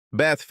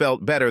Beth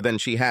felt better than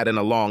she had in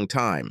a long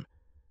time.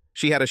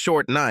 She had a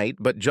short night,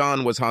 but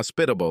John was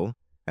hospitable,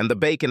 and the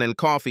bacon and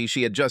coffee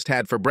she had just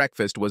had for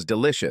breakfast was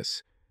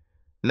delicious.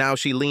 Now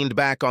she leaned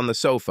back on the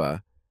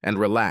sofa and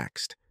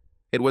relaxed.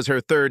 It was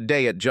her third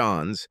day at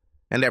John's,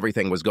 and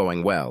everything was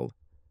going well.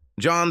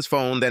 John's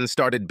phone then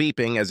started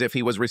beeping as if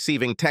he was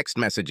receiving text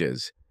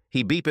messages.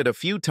 He beeped it a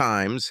few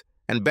times,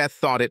 and Beth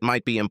thought it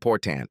might be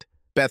important.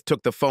 Beth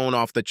took the phone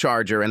off the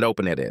charger and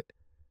opened it.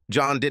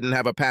 John didn't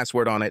have a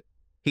password on it.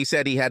 He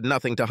said he had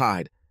nothing to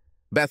hide.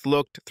 Beth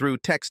looked through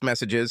text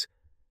messages,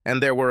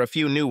 and there were a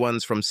few new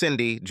ones from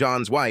Cindy,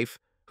 John's wife,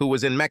 who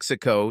was in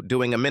Mexico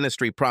doing a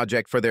ministry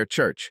project for their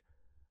church.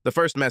 The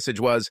first message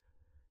was,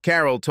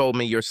 "Carol told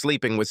me you're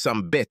sleeping with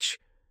some bitch.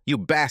 You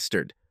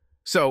bastard.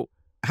 So,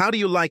 how do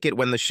you like it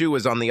when the shoe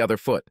is on the other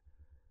foot?"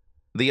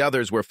 The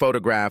others were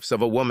photographs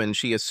of a woman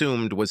she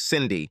assumed was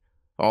Cindy,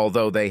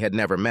 although they had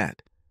never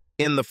met.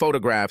 In the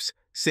photographs,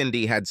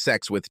 Cindy had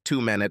sex with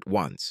two men at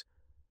once.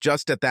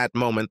 Just at that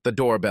moment, the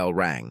doorbell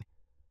rang.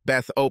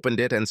 Beth opened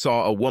it and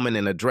saw a woman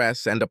in a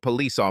dress and a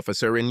police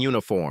officer in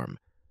uniform.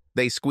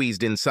 They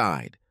squeezed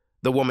inside.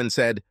 The woman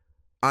said,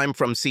 "I'm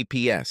from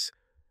CPS.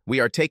 We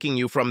are taking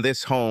you from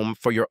this home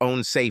for your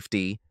own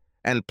safety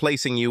and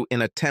placing you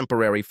in a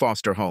temporary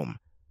foster home."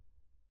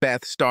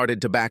 Beth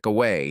started to back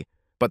away,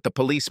 but the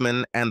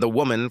policeman and the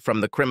woman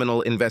from the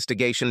criminal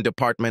investigation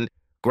department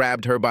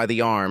grabbed her by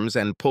the arms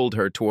and pulled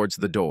her towards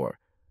the door.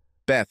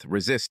 Beth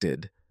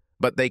resisted,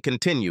 but they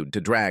continued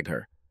to drag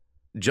her.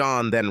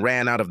 John then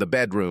ran out of the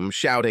bedroom,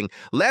 shouting,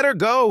 "Let her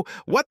go!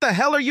 What the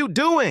hell are you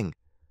doing?"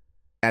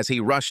 As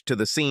he rushed to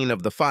the scene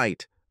of the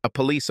fight, a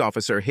police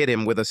officer hit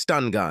him with a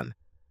stun gun.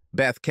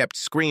 Beth kept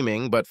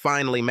screaming, but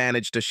finally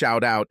managed to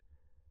shout out,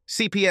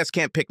 "CPS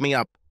can't pick me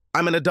up.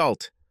 I'm an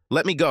adult.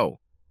 Let me go."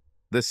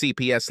 The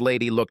CPS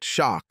lady looked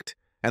shocked,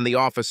 and the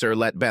officer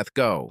let Beth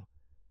go.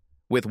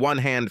 With one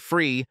hand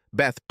free,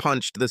 Beth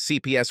punched the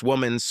CPS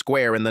woman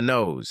square in the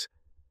nose.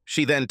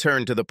 She then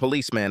turned to the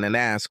policeman and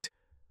asked,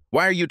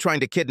 "Why are you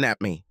trying to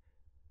kidnap me?"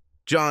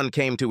 John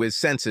came to his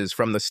senses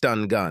from the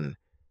stun gun.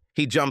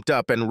 He jumped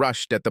up and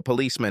rushed at the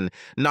policeman,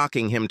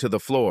 knocking him to the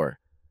floor.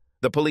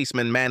 The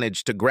policeman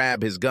managed to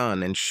grab his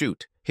gun and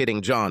shoot,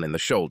 hitting John in the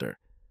shoulder.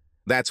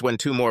 That's when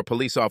two more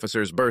police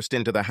officers burst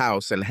into the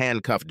house and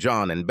handcuffed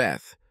John and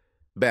Beth.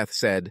 Beth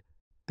said,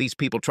 "These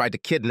people tried to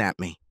kidnap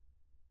me.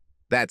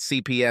 That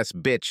CPS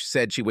bitch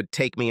said she would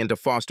take me into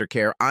foster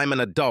care. I'm an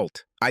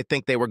adult. I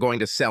think they were going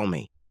to sell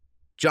me."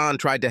 John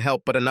tried to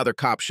help, but another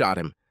cop shot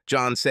him.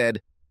 John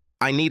said,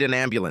 "I need an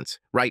ambulance,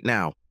 right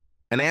now."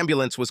 An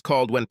ambulance was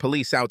called when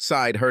police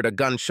outside heard a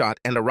gunshot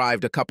and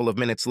arrived a couple of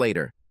minutes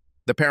later.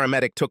 The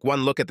paramedic took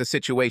one look at the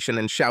situation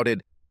and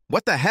shouted,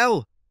 "What the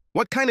hell?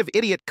 What kind of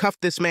idiot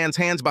cuffed this man's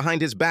hands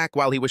behind his back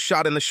while he was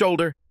shot in the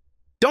shoulder?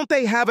 Don't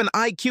they have an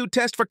IQ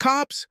test for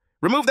cops?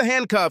 Remove the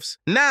handcuffs,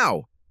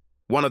 now!"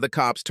 One of the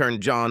cops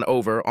turned John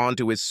over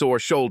onto his sore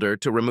shoulder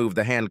to remove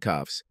the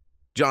handcuffs.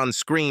 John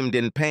screamed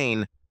in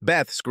pain.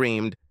 Beth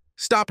screamed,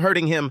 "Stop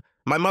hurting him.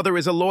 My mother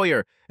is a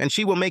lawyer, and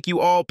she will make you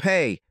all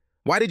pay.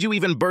 Why did you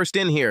even burst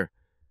in here?"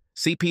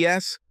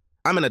 "CPS?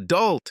 I'm an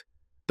adult."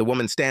 The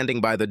woman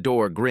standing by the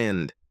door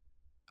grinned.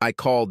 "I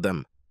called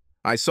them.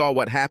 I saw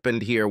what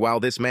happened here while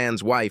this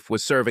man's wife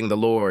was serving the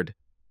Lord."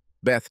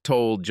 Beth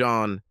told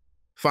John,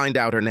 "Find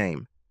out her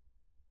name."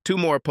 Two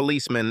more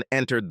policemen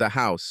entered the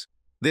house,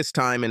 this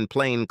time in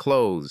plain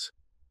clothes.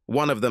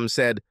 One of them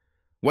said,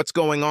 "What's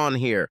going on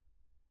here?"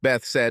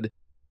 Beth said,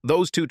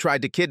 "Those two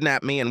tried to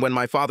kidnap me, and when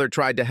my father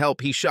tried to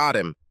help, he shot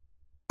him.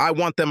 I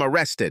want them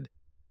arrested."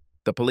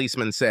 The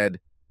policeman said,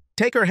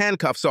 "Take her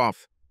handcuffs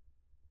off."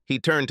 He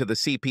turned to the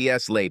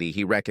CPS lady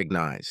he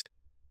recognized.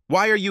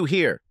 "Why are you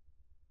here?"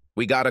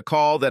 "We got a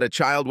call that a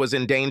child was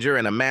in danger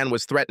and a man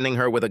was threatening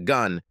her with a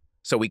gun,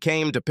 so we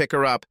came to pick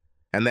her up,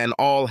 and then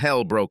all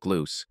hell broke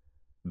loose."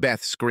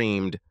 Beth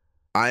screamed,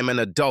 "I'm an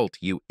adult,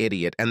 you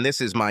idiot, and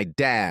this is my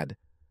dad."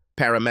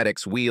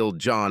 Paramedics wheeled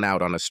John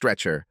out on a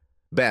stretcher.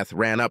 Beth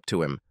ran up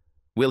to him.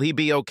 "Will he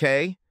be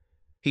okay?"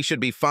 "He should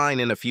be fine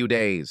in a few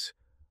days."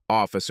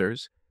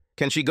 "Officers,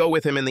 can she go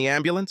with him in the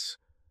ambulance?"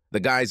 The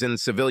guys in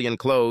civilian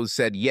clothes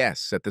said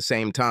yes at the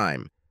same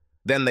time.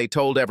 Then they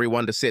told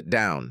everyone to sit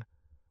down.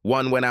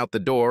 One went out the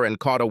door and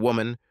caught a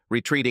woman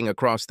retreating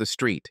across the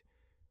street.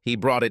 He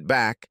brought it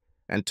back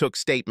and took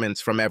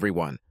statements from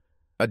everyone.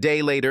 A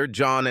day later,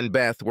 John and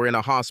Beth were in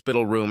a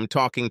hospital room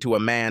talking to a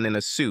man in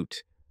a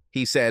suit.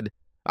 He said,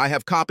 "I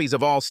have copies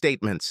of all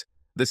statements.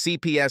 The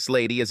CPS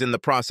lady is in the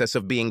process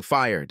of being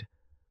fired.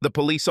 The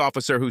police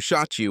officer who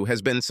shot you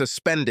has been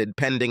suspended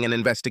pending an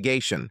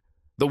investigation.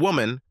 The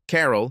woman,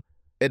 Carol,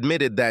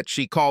 admitted that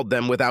she called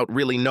them without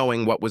really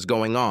knowing what was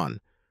going on.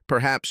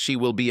 Perhaps she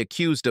will be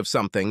accused of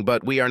something,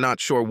 but we are not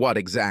sure what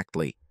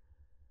exactly."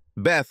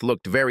 Beth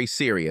looked very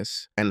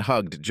serious and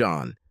hugged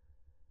John.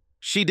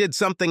 "She did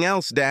something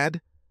else,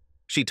 Dad.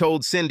 She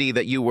told Cindy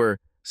that you were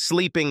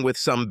sleeping with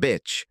some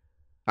bitch.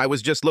 I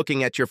was just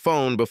looking at your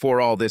phone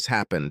before all this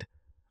happened.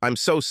 I'm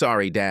so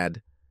sorry,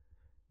 Dad."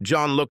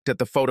 John looked at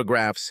the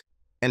photographs,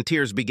 and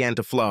tears began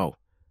to flow.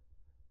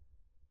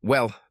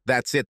 "Well,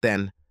 that's it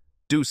then.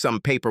 do some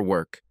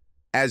paperwork.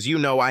 As you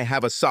know, I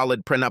have a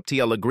solid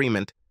prenuptial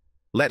agreement.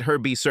 Let her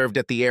be served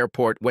at the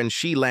airport when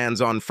she lands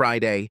on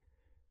Friday.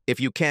 If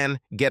you can,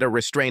 get a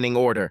restraining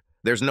order.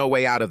 There's no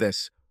way out of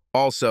this.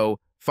 Also,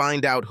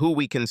 find out who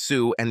we can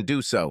sue and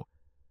do so.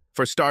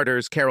 For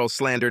starters, Carol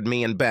slandered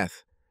me and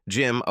Beth.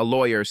 Jim, a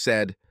lawyer,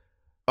 said,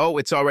 "Oh,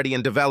 it's already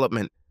in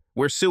development.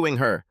 We're suing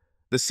her.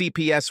 The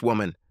CPS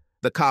woman,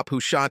 the cop who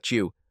shot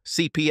you,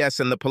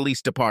 CPS and the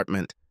police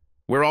department.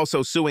 We're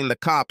also suing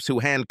the cops who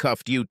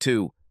handcuffed you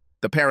too.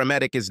 The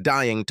paramedic is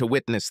dying to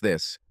witness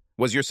this.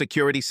 Was your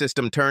security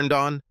system turned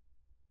on?"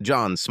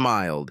 John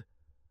smiled.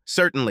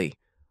 "Certainly.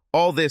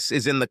 All this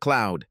is in the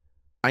cloud.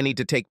 I need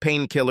to take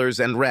painkillers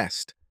and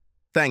rest."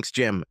 "Thanks,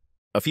 Jim."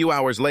 A few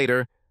hours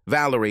later,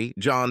 Valerie,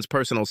 John's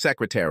personal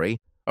secretary,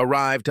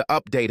 arrived to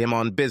update him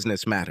on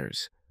business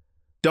matters.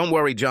 "Don't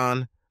worry,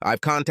 John.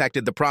 I've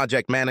contacted the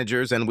project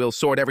managers and we'll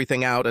sort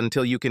everything out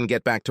until you can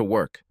get back to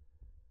work.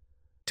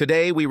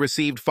 Today, we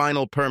received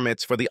final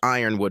permits for the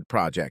Ironwood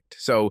project,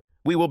 so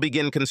we will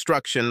begin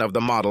construction of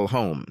the model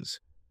homes.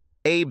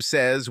 Abe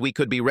says we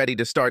could be ready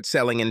to start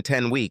selling in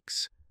 10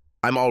 weeks.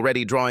 I'm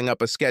already drawing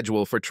up a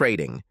schedule for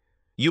trading.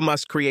 You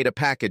must create a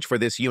package for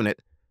this unit.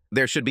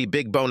 There should be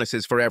big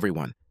bonuses for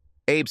everyone.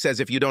 Abe says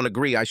if you don't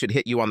agree, I should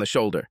hit you on the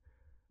shoulder.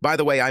 By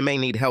the way, I may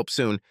need help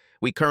soon.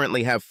 We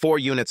currently have 4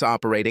 units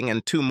operating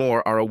and 2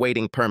 more are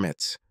awaiting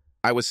permits.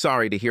 I was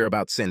sorry to hear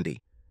about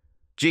Cindy."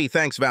 "Gee,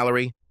 thanks,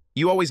 Valerie.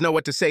 You always know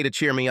what to say to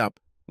cheer me up.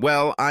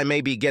 Well, I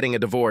may be getting a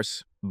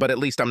divorce, but at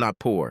least I'm not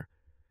poor.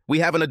 We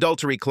have an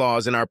adultery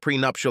clause in our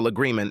prenuptial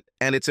agreement,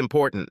 and it's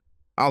important.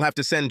 I'll have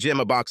to send Jim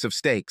a box of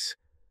steaks.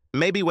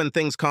 Maybe when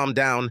things calm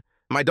down,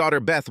 my daughter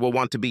Beth will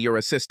want to be your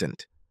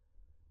assistant."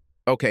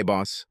 "Okay,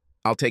 boss.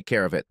 I'll take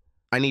care of it.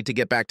 I need to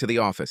get back to the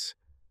office.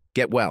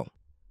 Get well."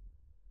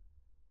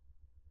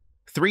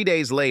 3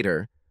 days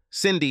later,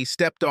 Cindy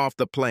stepped off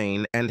the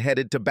plane and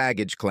headed to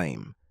baggage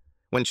claim.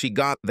 When she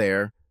got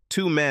there,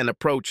 2 men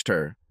approached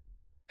her.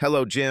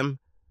 "Hello, Jim.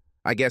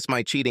 I guess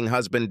my cheating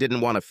husband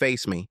didn't want to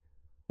face me.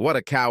 What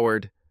a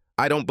coward.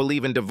 I don't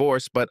believe in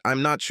divorce, but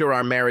I'm not sure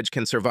our marriage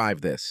can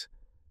survive this."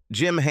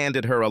 Jim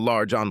handed her a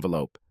large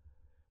envelope.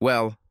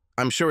 "Well,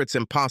 I'm sure it's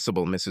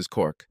impossible, Mrs.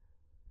 Cork.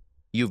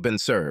 You've been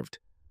served."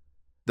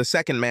 The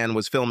second man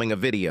was filming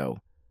a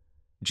video.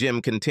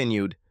 Jim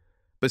continued,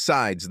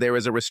 "Besides, there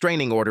is a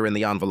restraining order in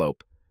the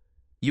envelope.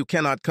 You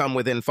cannot come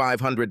within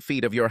 500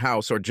 feet of your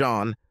house or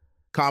John.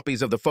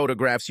 Copies of the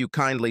photographs you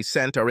kindly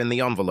sent are in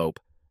the envelope.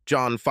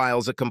 John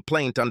files a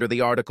complaint under the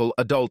article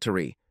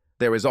adultery.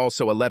 There is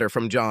also a letter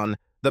from John.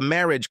 The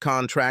marriage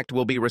contract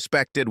will be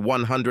respected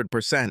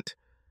 100%.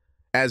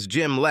 As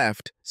Jim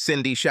left,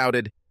 Cindy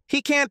shouted,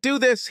 "He can't do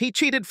this! He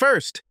cheated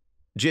first!"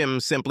 Jim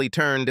simply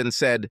turned and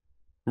said,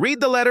 "Read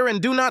the letter and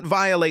do not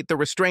violate the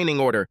restraining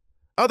order.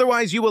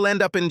 Otherwise, you will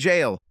end up in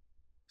jail."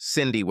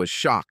 Cindy was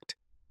shocked.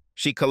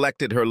 She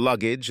collected her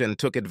luggage and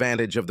took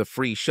advantage of the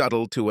free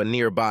shuttle to a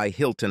nearby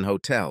Hilton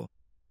hotel.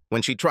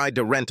 When she tried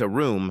to rent a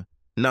room,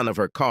 none of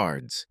her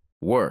cards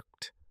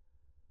worked.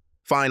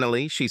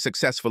 Finally, she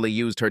successfully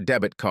used her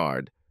debit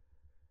card.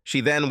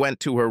 She then went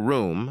to her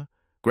room,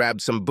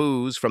 grabbed some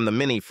booze from the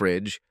mini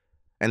fridge,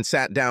 and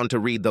sat down to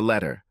read the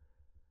letter.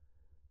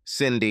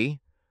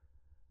 "Cindy,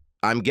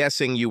 I'm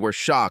guessing you were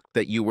shocked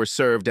that you were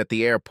served at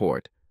the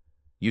airport.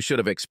 You should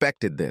have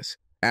expected this.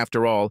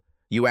 After all,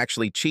 you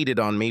actually cheated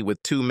on me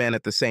with 2 men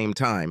at the same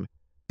time,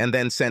 and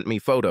then sent me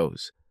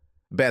photos.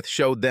 Beth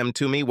showed them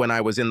to me when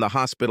I was in the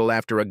hospital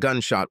after a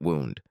gunshot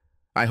wound.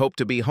 I hope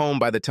to be home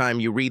by the time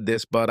you read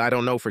this, but I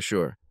don't know for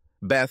sure.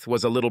 Beth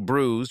was a little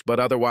bruised,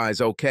 but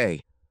otherwise okay.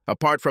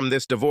 Apart from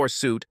this divorce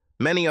suit,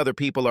 many other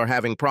people are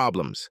having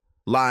problems.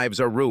 Lives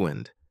are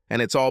ruined,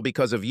 and it's all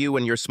because of you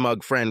and your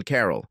smug friend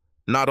Carol.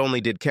 Not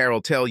only did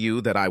Carol tell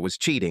you that I was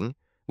cheating,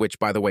 which,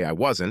 by the way, I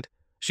wasn't,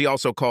 she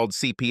also called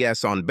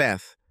CPS on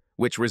Beth,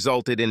 which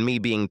resulted in me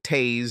being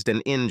tased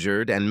and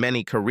injured and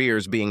many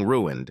careers being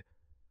ruined.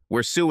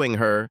 We're suing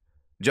her,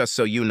 just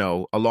so you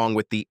know, along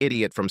with the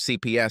idiot from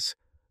CPS,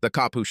 the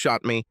cop who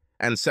shot me,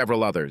 and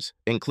several others,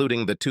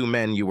 including the 2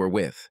 men you were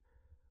with."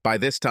 By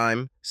this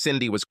time,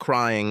 Cindy was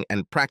crying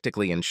and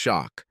practically in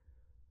shock.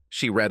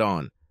 She read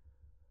on.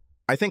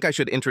 "I think I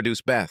should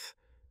introduce Beth.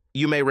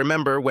 You may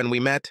remember when we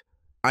met,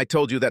 I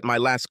told you that my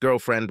last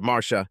girlfriend,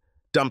 Marcia,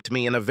 dumped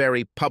me in a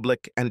very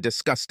public and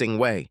disgusting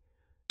way.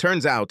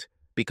 Turns out,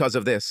 because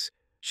of this,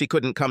 she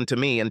couldn't come to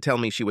me and tell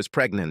me she was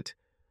pregnant.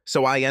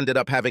 So I ended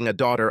up having a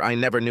daughter I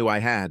never knew I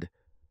had.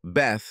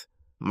 Beth,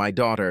 my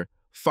daughter,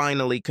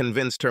 finally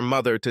convinced her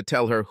mother to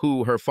tell her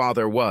who her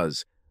father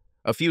was.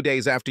 A few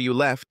days after you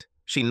left,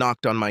 she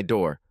knocked on my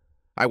door.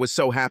 I was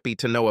so happy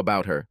to know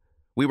about her.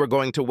 We were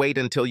going to wait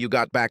until you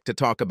got back to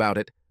talk about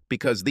it,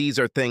 because these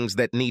are things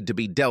that need to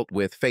be dealt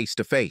with face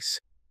to face.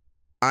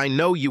 I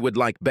know you would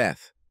like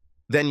Beth.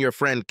 Then your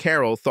friend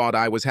Carol thought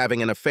I was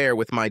having an affair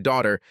with my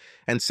daughter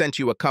and sent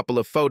you a couple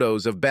of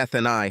photos of Beth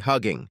and I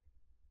hugging.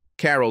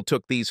 Carol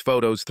took these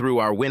photos through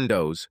our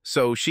windows,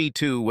 so she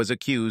too was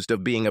accused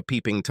of being a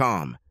peeping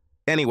Tom.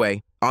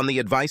 Anyway, on the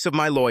advice of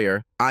my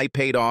lawyer, I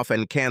paid off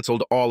and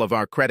canceled all of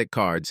our credit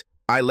cards.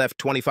 I left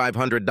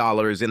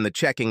 $2,500 in the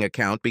checking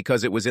account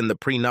because it was in the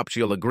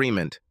prenuptial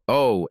agreement.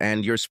 Oh,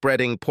 and you're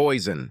spreading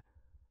poison.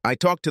 I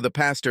talked to the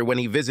pastor when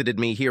he visited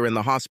me here in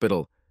the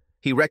hospital.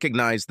 He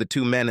recognized the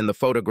two men in the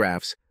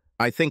photographs.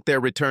 I think their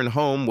return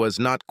home was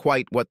not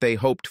quite what they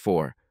hoped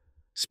for.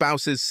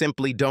 Spouses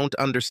simply don't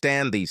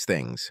understand these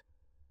things.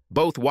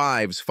 Both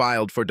wives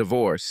filed for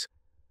divorce,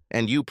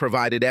 and you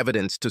provided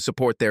evidence to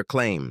support their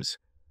claims.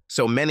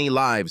 So many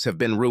lives have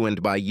been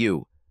ruined by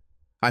you.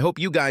 I hope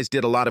you guys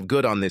did a lot of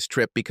good on this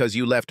trip because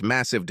you left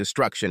massive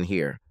destruction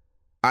here.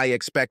 I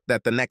expect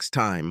that the next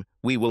time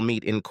we will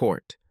meet in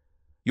court.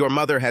 Your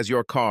mother has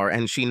your car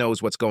and she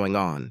knows what's going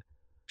on.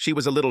 She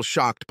was a little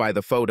shocked by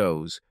the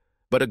photos,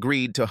 but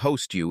agreed to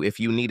host you if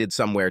you needed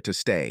somewhere to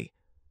stay.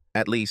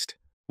 At least,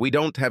 we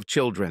don't have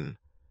children.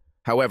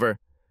 However,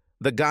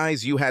 the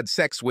guys you had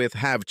sex with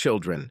have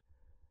children,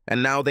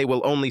 and now they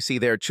will only see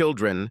their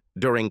children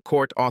during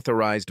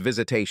court-authorized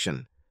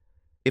visitation.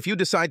 If you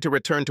decide to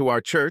return to our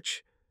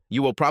church,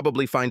 you will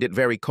probably find it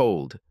very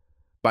cold.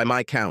 By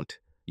my count,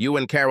 you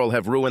and Carol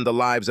have ruined the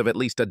lives of at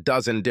least a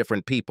dozen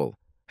different people.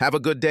 Have a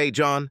good day,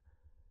 John.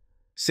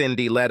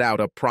 Cindy let out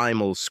a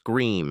primal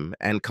scream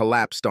and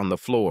collapsed on the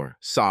floor,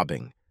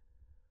 sobbing.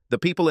 The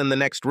people in the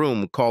next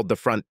room called the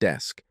front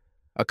desk.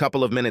 A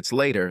couple of minutes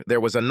later, there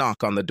was a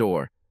knock on the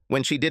door.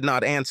 When she did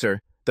not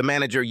answer, the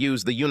manager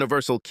used the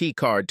universal key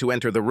card to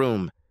enter the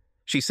room.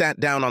 She sat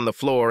down on the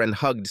floor and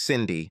hugged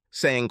Cindy,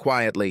 saying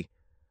quietly,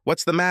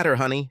 "What's the matter,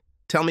 honey?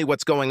 Tell me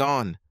what's going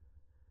on."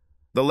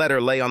 The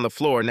letter lay on the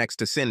floor next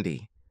to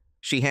Cindy.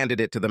 She handed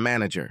it to the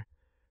manager.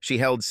 She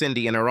held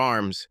Cindy in her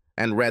arms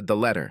and read the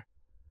letter.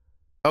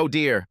 "Oh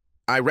dear,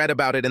 I read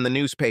about it in the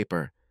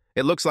newspaper.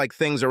 It looks like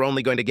things are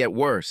only going to get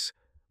worse.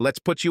 Let's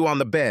put you on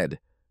the bed.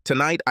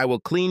 Tonight I will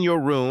clean your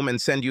room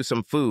and send you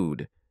some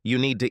food. You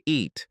need to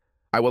eat.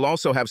 I will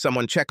also have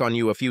someone check on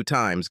you a few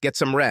times. Get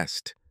some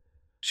rest."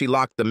 She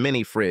locked the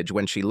mini fridge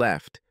when she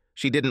left.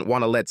 She didn't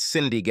want to let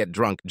Cindy get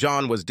drunk.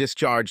 John was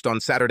discharged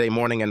on Saturday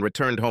morning and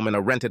returned home in a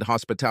rented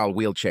hospital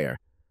wheelchair.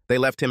 They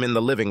left him in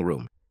the living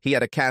room. He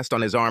had a cast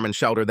on his arm and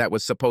shoulder that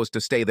was supposed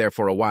to stay there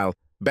for a while.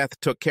 Beth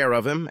took care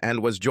of him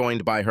and was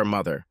joined by her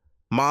mother.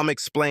 Mom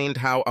explained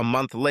how a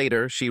month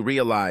later she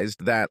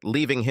realized that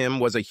leaving him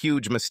was a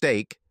huge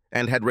mistake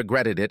and had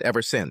regretted it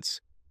ever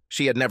since.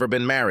 She had never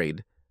been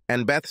married,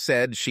 and Beth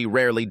said she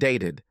rarely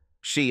dated.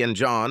 She and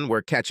John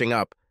were catching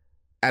up.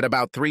 At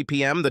about 3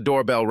 p.m., the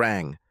doorbell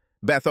rang.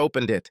 Beth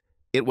opened it.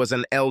 It was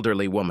an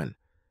elderly woman.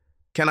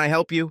 "Can I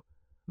help you?"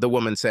 The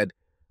woman said.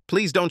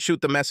 "Please don't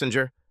shoot the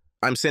messenger.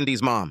 I'm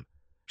Cindy's mom.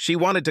 She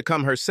wanted to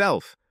come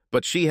herself,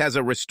 but she has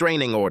a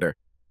restraining order.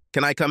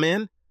 Can I come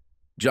in?"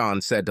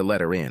 John said to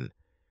let her in.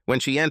 When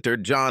she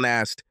entered, John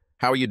asked,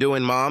 "How are you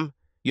doing, Mom?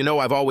 You know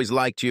I've always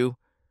liked you.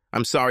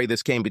 I'm sorry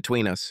this came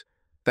between us.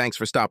 Thanks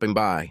for stopping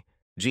by."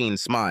 Jean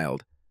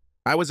smiled.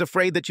 "I was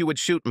afraid that you would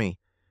shoot me.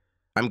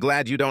 I'm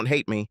glad you don't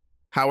hate me.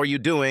 How are you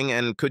doing,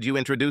 and could you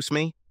introduce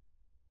me?"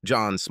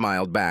 John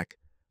smiled back.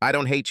 "I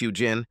don't hate you,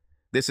 Jin.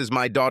 This is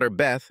my daughter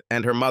Beth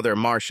and her mother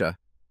Marcia.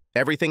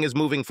 Everything is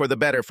moving for the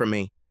better for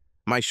me.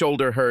 My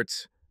shoulder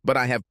hurts, but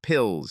I have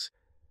pills.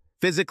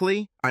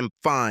 Physically, I'm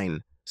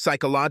fine.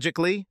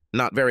 Psychologically,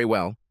 not very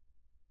well."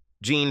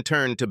 Jean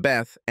turned to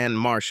Beth and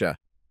Marcia.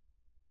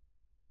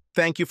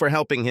 "Thank you for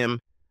helping him.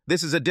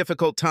 This is a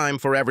difficult time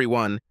for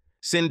everyone.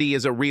 Cindy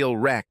is a real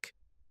wreck.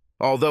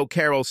 Although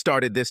Carol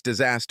started this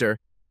disaster,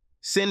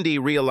 Cindy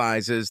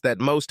realizes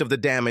that most of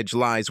the damage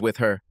lies with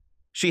her.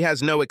 She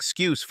has no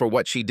excuse for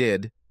what she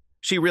did.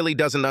 She really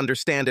doesn't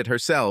understand it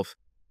herself.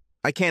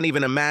 I can't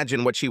even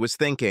imagine what she was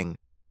thinking."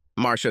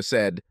 Marcia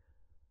said,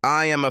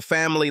 "I am a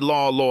family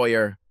law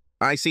lawyer.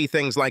 I see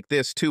things like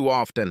this too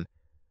often.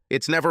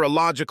 It's never a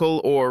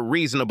logical or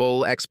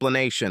reasonable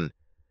explanation.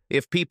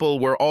 If people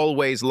were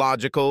always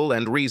logical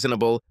and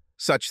reasonable,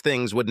 such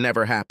things would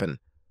never happen.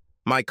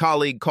 My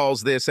colleague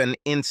calls this an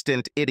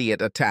instant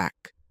idiot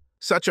attack.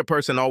 Such a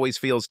person always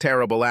feels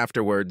terrible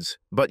afterwards,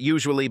 but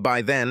usually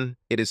by then,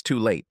 it is too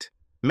late.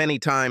 Many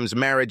times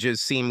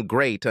marriages seem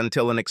great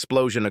until an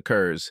explosion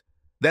occurs.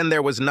 Then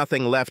there was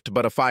nothing left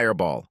but a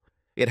fireball.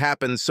 It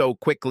happens so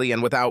quickly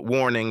and without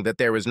warning that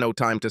there is no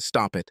time to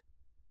stop it."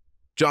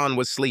 John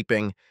was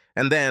sleeping,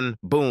 and then,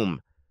 boom,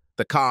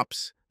 the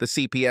cops, the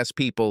CPS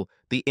people,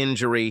 the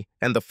injury,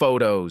 and the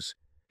photos.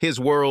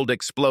 His world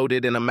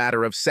exploded in a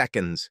matter of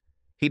seconds.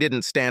 He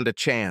didn't stand a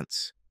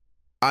chance.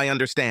 I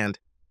understand,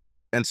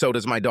 and so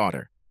does my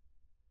daughter.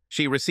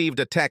 She received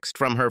a text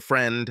from her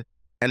friend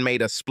and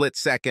made a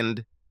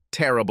split-second,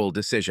 terrible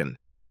decision.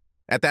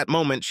 At that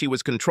moment, she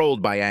was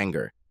controlled by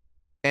anger.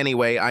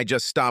 Anyway, I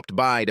just stopped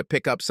by to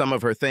pick up some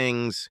of her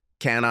things.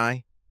 Can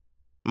I?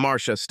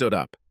 Marcia stood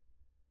up.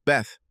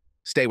 Beth,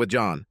 stay with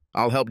John.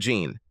 I'll help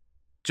Jean.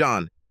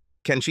 John,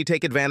 can she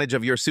take advantage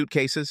of your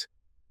suitcases?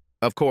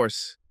 Of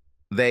course.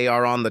 They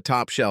are on the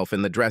top shelf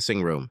in the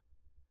dressing room.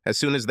 As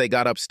soon as they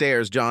got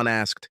upstairs, John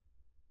asked,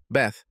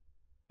 Beth,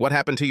 what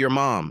happened to your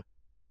mom?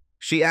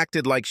 She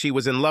acted like she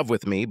was in love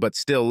with me, but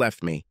still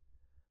left me.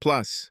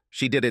 Plus,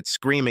 she did it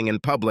screaming in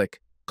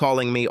public,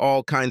 calling me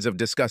all kinds of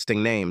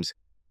disgusting names.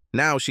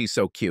 Now she's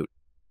so cute.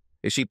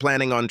 Is she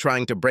planning on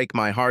trying to break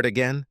my heart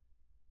again?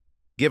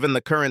 Given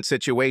the current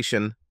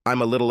situation,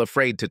 I'm a little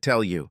afraid to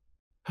tell you.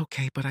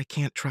 Okay, but I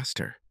can't trust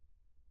her.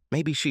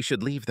 Maybe she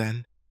should leave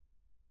then.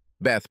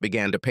 Beth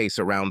began to pace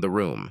around the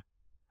room.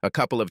 A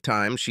couple of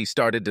times she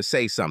started to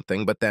say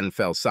something, but then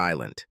fell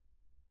silent.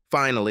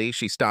 Finally,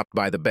 she stopped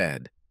by the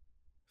bed.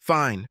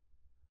 Fine.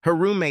 Her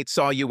roommate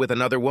saw you with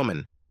another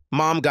woman.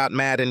 Mom got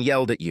mad and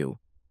yelled at you.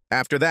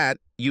 After that,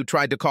 you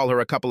tried to call her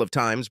a couple of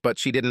times, but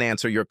she didn't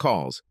answer your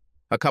calls.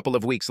 A couple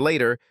of weeks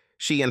later,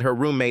 she and her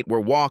roommate were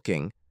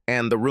walking,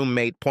 and the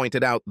roommate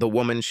pointed out the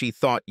woman she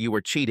thought you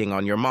were cheating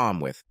on your mom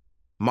with.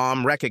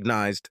 Mom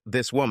recognized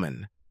this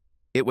woman.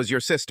 It was your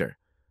sister.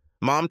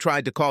 Mom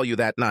tried to call you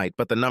that night,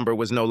 but the number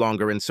was no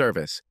longer in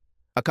service.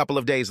 A couple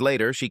of days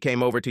later, she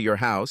came over to your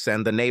house,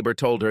 and the neighbor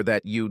told her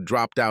that you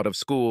dropped out of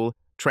school,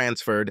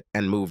 transferred,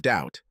 and moved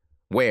out.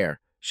 Where,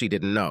 she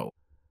didn't know.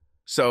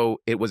 So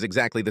it was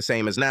exactly the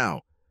same as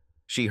now.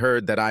 She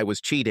heard that I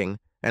was cheating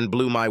and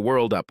blew my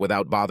world up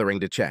without bothering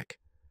to check.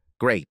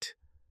 Great.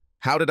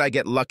 How did I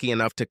get lucky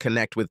enough to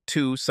connect with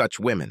two such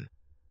women?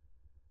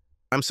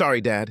 I'm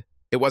sorry, Dad.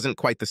 It wasn't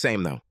quite the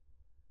same, though.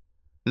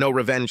 No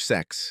revenge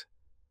sex.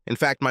 In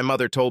fact, my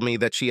mother told me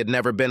that she had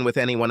never been with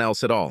anyone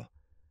else at all.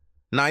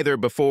 Neither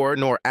before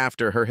nor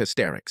after her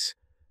hysterics.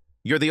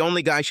 You're the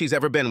only guy she's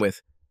ever been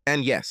with,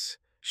 and yes,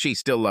 she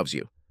still loves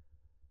you.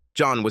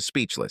 John was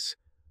speechless.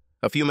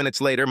 A few minutes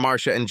later,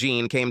 Marcia and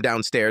Jean came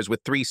downstairs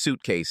with 3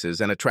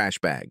 suitcases and a trash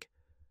bag.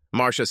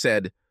 Marcia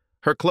said,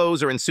 her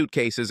clothes are in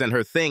suitcases and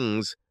her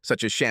things,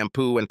 such as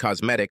shampoo and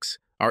cosmetics,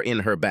 are in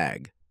her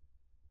bag.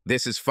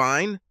 This is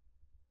fine?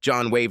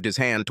 John waved his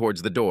hand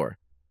towards the door.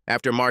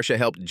 After Marcia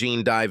helped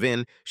Jean dive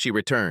in, she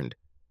returned.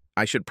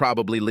 I should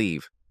probably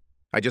leave.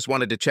 I just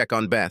wanted to check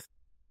on Beth.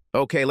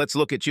 Okay, let's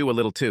look at you a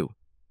little too.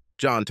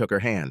 John took her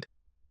hand.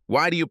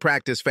 Why do you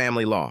practice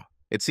family law?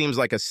 It seems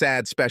like a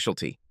sad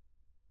specialty.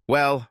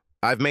 Well,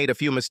 I've made a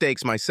few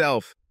mistakes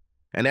myself,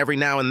 and every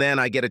now and then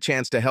I get a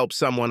chance to help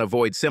someone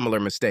avoid similar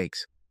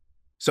mistakes.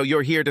 So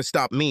you're here to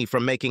stop me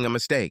from making a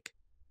mistake?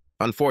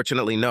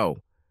 Unfortunately, no.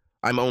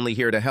 I'm only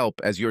here to help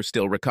as you're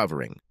still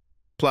recovering.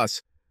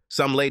 Plus,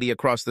 some lady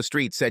across the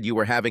street said you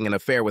were having an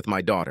affair with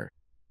my daughter.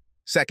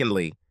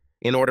 Secondly,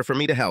 in order for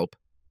me to help,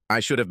 I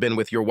should have been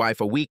with your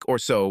wife a week or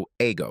so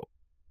ago.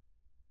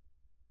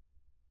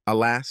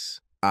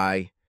 Alas,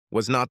 I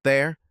was not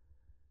there,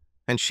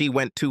 and she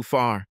went too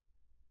far.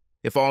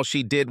 If all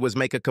she did was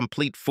make a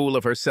complete fool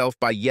of herself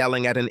by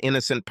yelling at an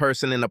innocent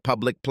person in a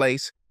public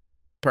place,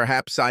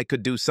 perhaps I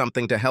could do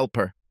something to help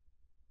her.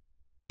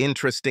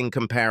 Interesting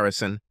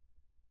comparison.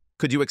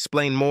 Could you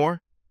explain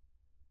more?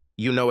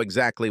 You know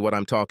exactly what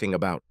I'm talking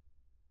about.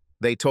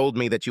 They told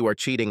me that you are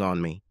cheating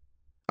on me.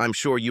 I'm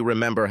sure you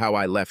remember how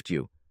I left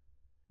you.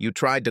 You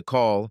tried to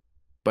call,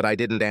 but I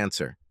didn't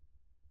answer.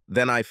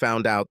 Then I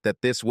found out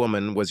that this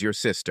woman was your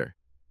sister.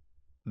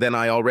 Then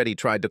I already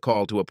tried to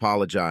call to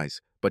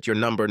apologize, but your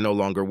number no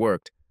longer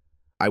worked.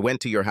 I went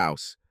to your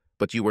house,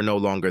 but you were no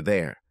longer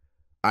there.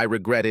 I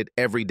regret it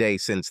every day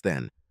since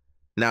then.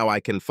 Now I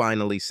can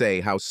finally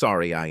say how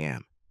sorry I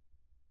am.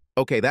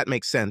 Okay, that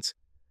makes sense.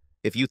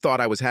 If you thought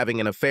I was having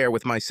an affair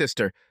with my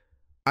sister,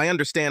 I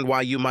understand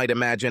why you might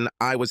imagine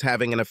I was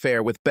having an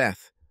affair with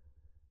Beth.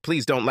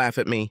 Please don't laugh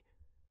at me.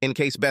 In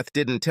case Beth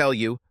didn't tell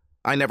you,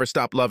 I never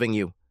stopped loving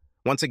you.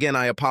 Once again,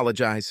 I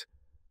apologize.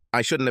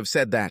 I shouldn't have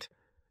said that.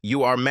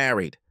 You are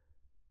married.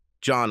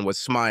 John was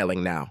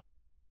smiling now.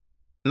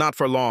 Not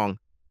for long.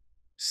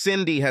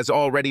 Cindy has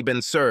already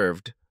been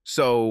served,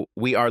 so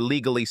we are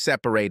legally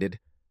separated,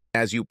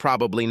 as you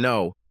probably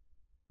know.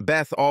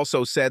 Beth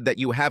also said that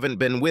you haven't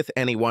been with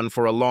anyone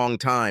for a long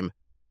time.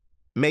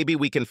 Maybe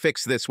we can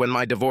fix this when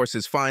my divorce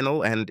is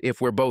final and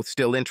if we're both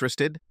still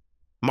interested.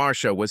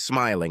 Marcia was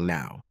smiling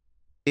now.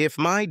 If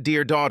my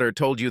dear daughter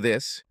told you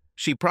this,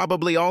 she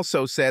probably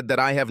also said that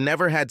I have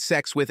never had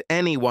sex with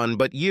anyone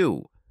but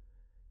you.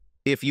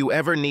 If you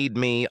ever need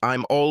me,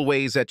 I'm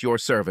always at your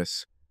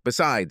service.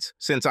 Besides,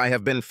 since I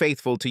have been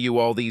faithful to you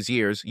all these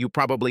years, you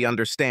probably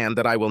understand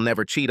that I will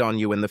never cheat on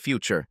you in the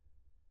future.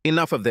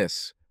 Enough of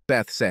this,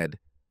 Beth said.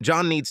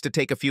 John needs to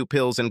take a few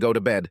pills and go to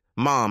bed.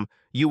 Mom,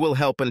 you will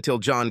help until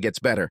John gets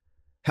better.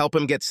 Help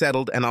him get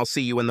settled and I'll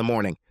see you in the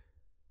morning.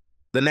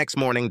 The next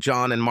morning,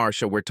 John and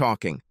Marcia were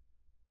talking.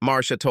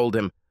 Marcia told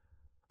him,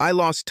 I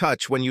lost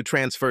touch when you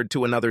transferred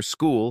to another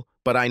school,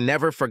 but I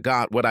never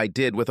forgot what I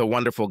did with a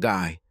wonderful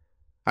guy.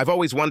 I've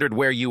always wondered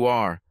where you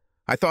are.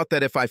 I thought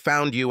that if I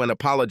found you and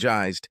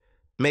apologized,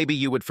 maybe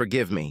you would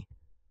forgive me.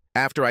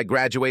 After I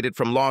graduated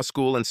from law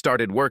school and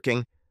started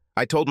working,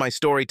 I told my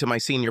story to my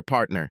senior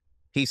partner.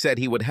 He said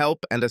he would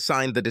help and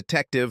assigned the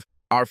detective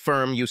our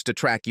firm used to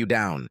track you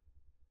down.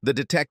 The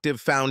detective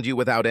found you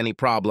without any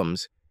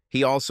problems.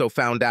 He also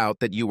found out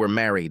that you were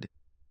married.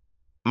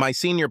 My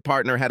senior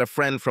partner had a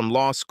friend from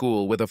law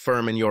school with a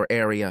firm in your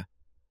area.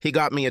 He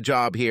got me a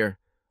job here.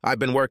 I've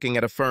been working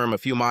at a firm a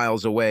few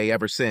miles away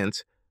ever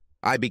since.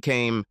 I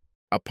became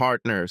a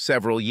partner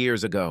several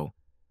years ago.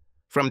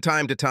 From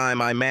time to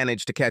time, I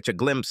managed to catch a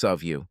glimpse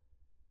of you.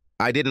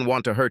 I didn't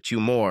want to hurt you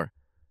more,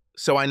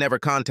 so I never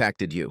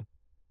contacted you.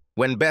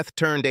 When Beth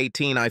turned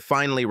 18, I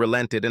finally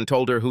relented and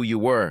told her who you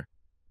were.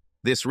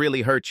 This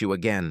really hurt you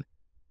again.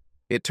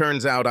 It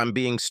turns out I'm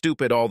being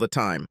stupid all the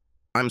time.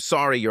 I'm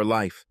sorry, your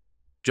life.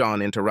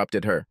 John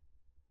interrupted her.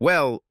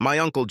 Well, my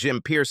uncle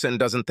Jim Pearson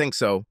doesn't think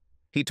so.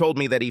 He told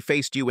me that he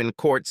faced you in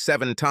court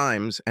 7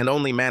 times and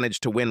only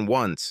managed to win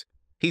once.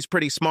 He's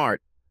pretty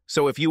smart,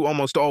 so if you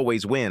almost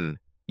always win,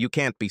 you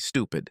can't be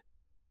stupid.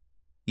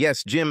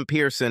 Yes, Jim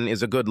Pearson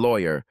is a good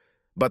lawyer,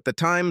 but the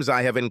times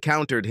I have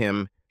encountered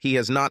him, he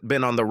has not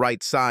been on the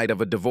right side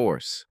of a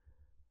divorce.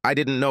 I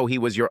didn't know he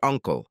was your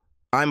uncle.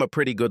 I'm a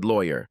pretty good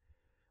lawyer.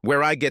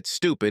 Where I get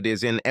stupid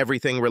is in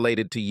everything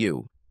related to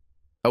you.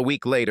 A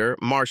week later,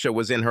 Marcia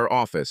was in her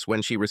office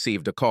when she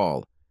received a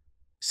call.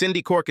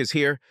 Cindy Cork is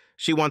here.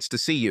 She wants to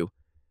see you.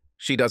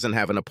 She doesn't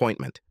have an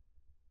appointment.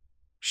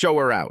 Show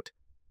her out.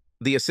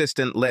 The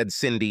assistant led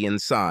Cindy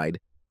inside,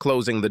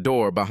 closing the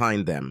door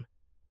behind them.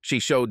 She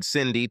showed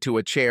Cindy to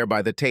a chair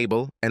by the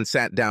table and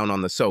sat down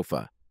on the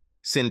sofa.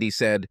 Cindy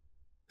said,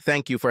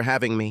 "Thank you for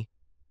having me."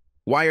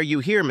 "Why are you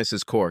here,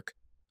 Mrs. Cork?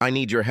 I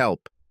need your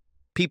help.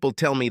 People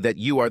tell me that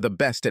you are the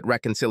best at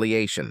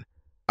reconciliation.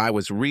 I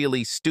was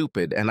really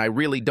stupid and I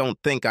really don't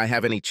think I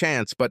have any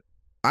chance, but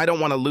I don't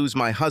want to lose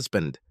my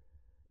husband.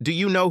 Do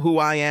you know who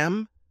I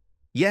am?"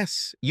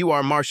 "Yes, you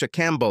are Marcia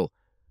Campbell.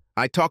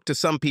 I talked to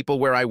some people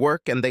where I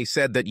work and they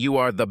said that you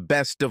are the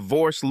best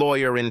divorce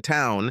lawyer in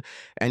town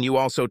and you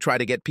also try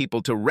to get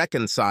people to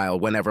reconcile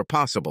whenever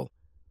possible."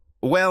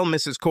 "Well,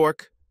 Mrs.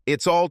 Cork,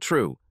 it's all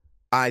true.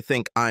 I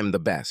think I'm the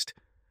best.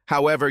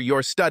 However,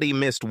 your study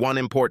missed one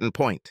important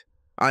point.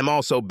 I'm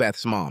also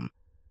Beth's mom."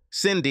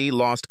 Cindy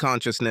lost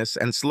consciousness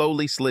and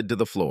slowly slid to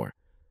the floor.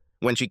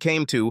 When she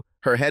came to,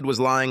 her head was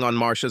lying on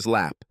Marcia's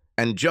lap,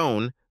 and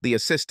Joan, the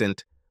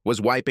assistant, was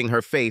wiping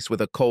her face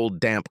with a cold,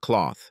 damp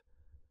cloth.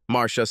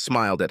 Marcia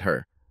smiled at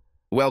her.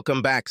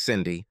 "Welcome back,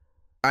 Cindy.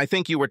 I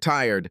think you were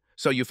tired,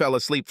 so you fell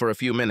asleep for a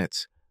few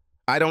minutes.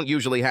 I don't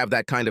usually have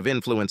that kind of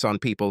influence on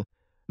people.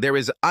 There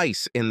is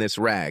ice in this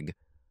rag.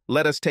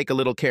 Let us take a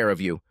little care of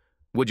you.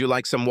 Would you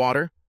like some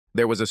water?"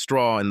 There was a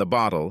straw in the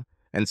bottle,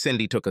 and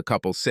Cindy took a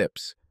couple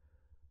sips.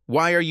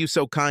 "Why are you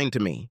so kind to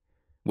me?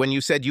 When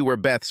you said you were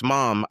Beth's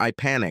mom, I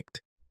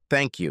panicked.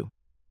 Thank you."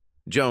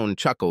 Joan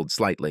chuckled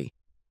slightly.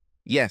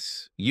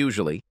 "Yes,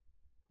 usually.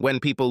 When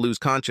people lose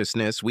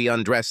consciousness, we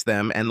undress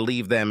them and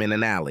leave them in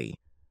an alley.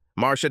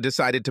 Marcia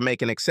decided to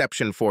make an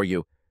exception for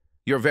you.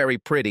 You're very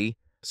pretty,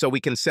 so we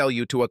can sell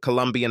you to a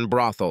Colombian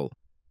brothel."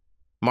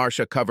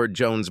 Marcia covered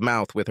Joan's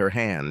mouth with her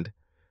hand.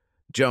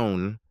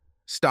 "Joan,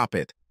 stop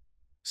it."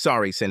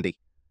 "Sorry, Cindy."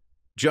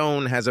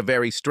 Joan has a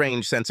very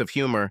strange sense of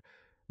humor,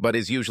 but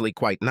is usually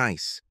quite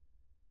nice.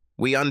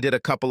 We undid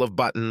a couple of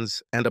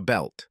buttons and a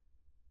belt.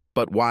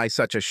 But why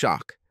such a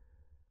shock?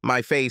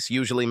 My face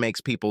usually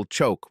makes people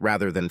choke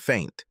rather than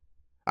faint.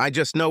 I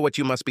just know what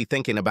you must be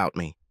thinking about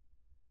me.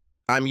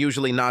 I'm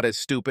usually not as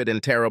stupid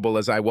and terrible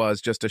as I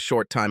was just a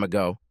short time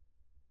ago.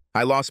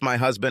 I lost my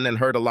husband and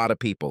hurt a lot of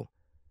people.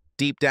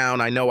 Deep down,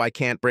 I know I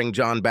can't bring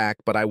John back,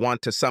 but I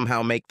want to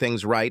somehow make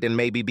things right and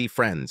maybe be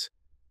friends.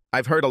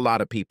 I've hurt a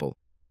lot of people.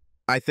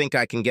 I think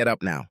I can get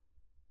up now.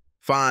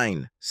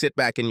 Fine, sit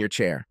back in your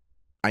chair.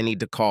 I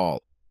need to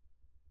call.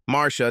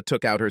 Marcia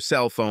took out her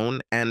cell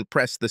phone and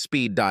pressed the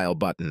speed dial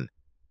button.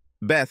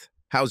 "Beth,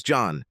 how's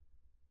John?"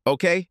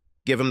 "Okay,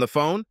 give him the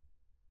phone."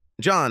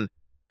 "John,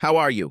 how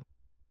are you?"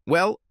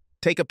 "Well,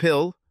 take a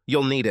pill,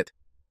 you'll need it.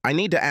 I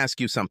need to ask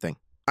you something.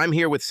 I'm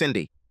here with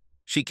Cindy.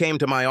 She came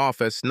to my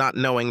office not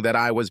knowing that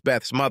I was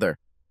Beth's mother.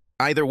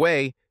 Either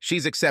way,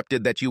 she's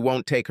accepted that you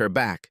won't take her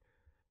back.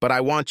 But I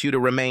want you to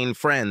remain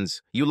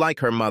friends. You like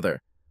her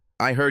mother.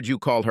 I heard you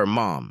call her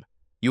mom.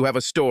 You have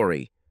a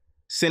story.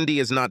 Cindy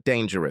is not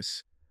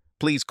dangerous.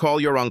 Please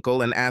call your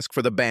uncle and ask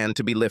for the ban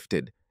to be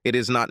lifted. It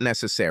is not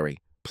necessary.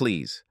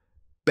 Please.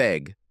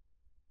 Beg.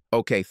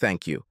 Okay,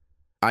 thank you.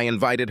 I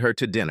invited her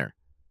to dinner.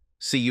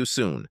 See you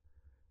soon."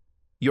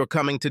 "You're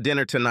coming to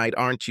dinner tonight,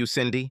 aren't you,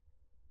 Cindy?"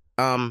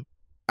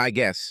 I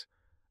guess.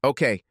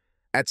 Okay,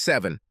 at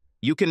 7.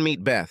 You can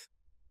meet Beth."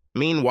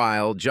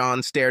 Meanwhile,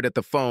 John stared at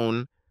the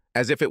phone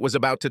as if it was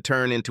about to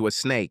turn into a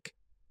snake.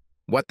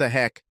 What the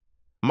heck?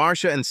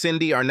 Marcia and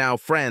Cindy are now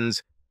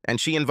friends,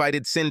 and she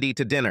invited Cindy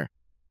to dinner.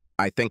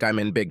 I think I'm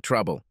in big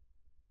trouble.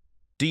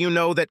 "Do you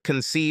know that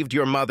conceived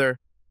your mother?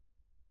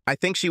 I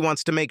think she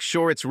wants to make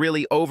sure it's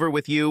really over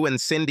with you and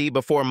Cindy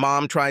before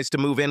Mom tries to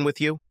move in with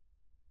you.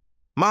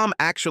 Mom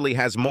actually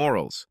has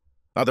morals.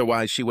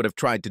 Otherwise, she would have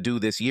tried to do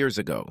this years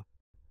ago."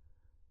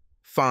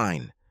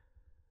 Fine.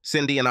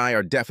 Cindy and I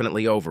are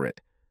definitely over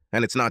it,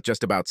 and it's not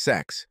just about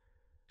sex.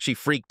 She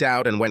freaked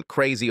out and went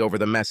crazy over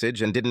the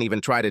message and didn't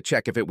even try to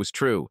check if it was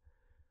true.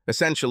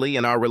 Essentially,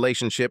 in our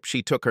relationship,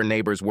 she took her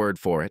neighbor's word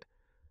for it.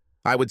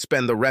 I would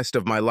spend the rest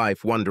of my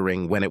life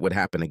wondering when it would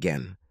happen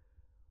again.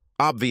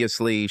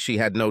 Obviously, she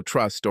had no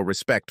trust or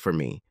respect for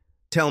me.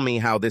 Tell me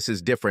how this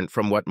is different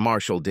from what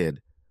Marshall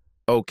did.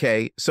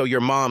 Okay, so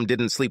your mom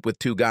didn't sleep with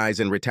 2 guys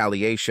in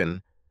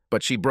retaliation,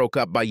 but she broke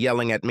up by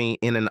yelling at me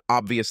in an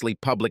obviously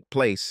public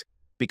place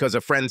because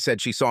a friend said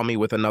she saw me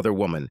with another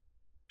woman.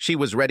 She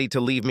was ready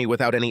to leave me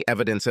without any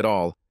evidence at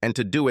all, and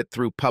to do it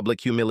through public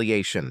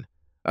humiliation.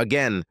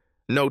 Again,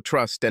 no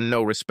trust and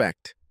no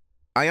respect.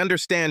 I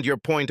understand your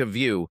point of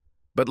view,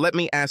 but let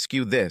me ask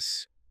you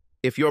this.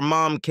 If your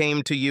mom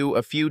came to you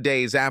a few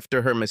days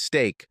after her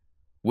mistake,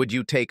 would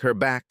you take her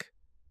back?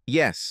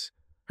 Yes,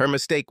 her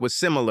mistake was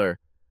similar,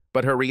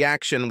 but her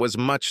reaction was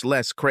much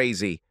less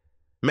crazy.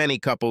 Many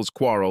couples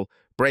quarrel,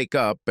 break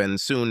up,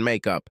 and soon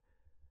make up.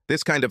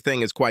 This kind of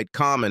thing is quite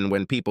common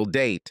when people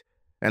date,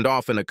 and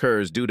often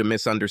occurs due to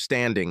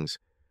misunderstandings.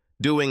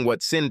 Doing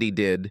what Cindy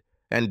did,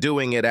 and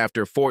doing it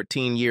after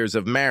 14 years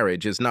of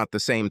marriage is not the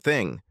same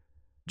thing.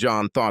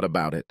 John thought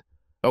about it.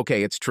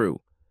 Okay, it's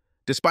true.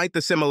 Despite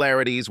the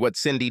similarities, what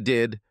Cindy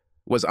did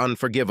was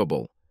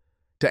unforgivable.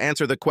 To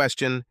answer the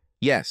question,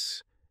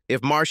 yes.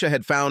 If Marcia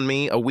had found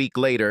me a week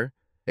later,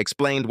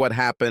 explained what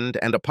happened,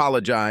 and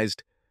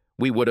apologized,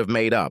 we would have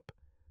made up.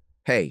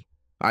 Hey,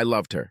 I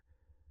loved her.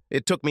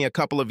 It took me a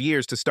couple of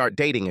years to start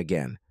dating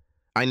again.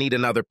 I need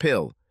another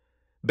pill.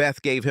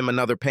 Beth gave him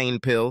another pain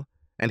pill,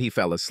 and he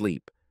fell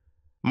asleep.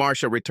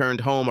 Marcia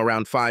returned home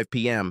around 5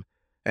 p.m.,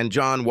 and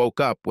John woke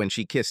up when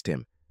she kissed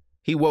him.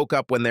 He woke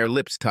up when their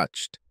lips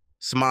touched,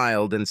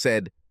 smiled, and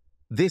said,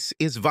 "This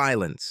is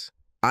violence.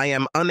 I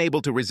am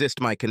unable to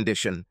resist my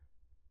condition."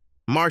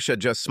 Marcia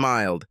just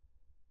smiled.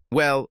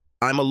 "Well,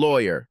 I'm a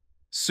lawyer.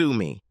 Sue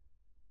me."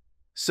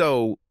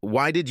 "So,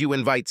 why did you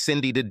invite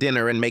Cindy to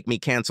dinner and make me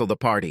cancel the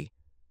party?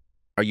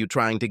 Are you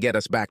trying to get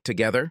us back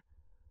together?"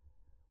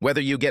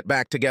 "Whether you get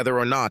back together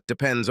or not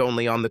depends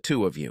only on the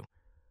two of you.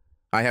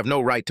 I have no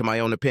right to my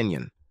own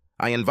opinion.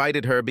 I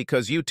invited her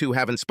because you two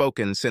haven't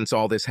spoken since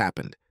all this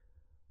happened.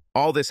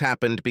 All this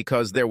happened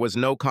because there was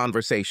no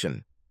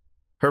conversation.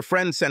 Her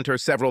friend sent her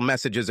several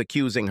messages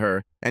accusing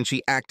her, and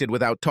she acted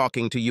without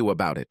talking to you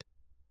about it.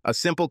 A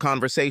simple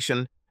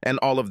conversation, and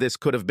all of this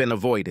could have been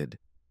avoided.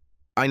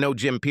 I know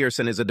Jim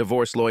Pearson is a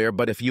divorce lawyer,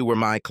 but if you were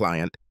my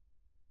client,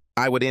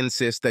 I would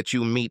insist that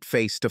you meet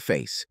face to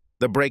face.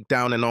 The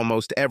breakdown in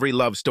almost every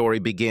love story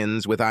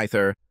begins with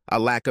either a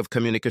lack of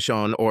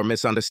communication or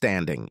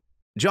misunderstanding.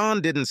 John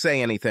didn't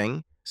say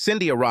anything.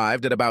 Cindy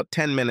arrived at about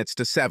 10 minutes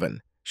to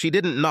 7. She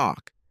didn't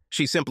knock.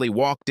 She simply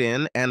walked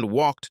in and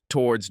walked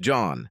towards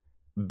John.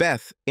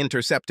 Beth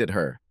intercepted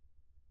her.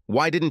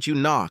 "Why didn't you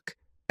knock?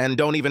 And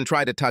don't even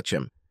try to touch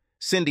him."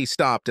 Cindy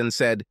stopped and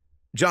said,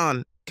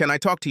 "John, can I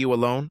talk to you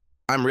alone?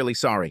 I'm really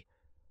sorry."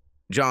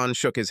 John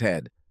shook his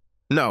head.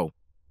 "No.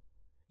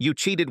 You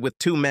cheated with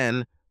 2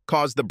 men,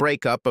 caused the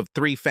breakup of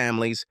 3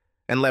 families,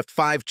 and left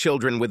 5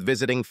 children with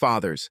visiting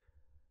fathers.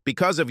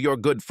 Because of your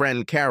good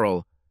friend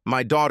Carol,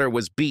 my daughter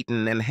was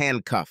beaten and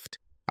handcuffed.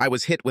 I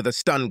was hit with a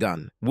stun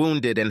gun,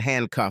 wounded and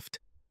handcuffed.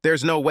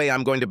 There's no way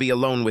I'm going to be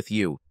alone with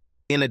you.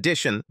 In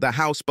addition, the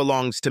house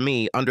belongs to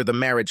me under the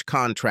marriage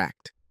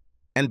contract.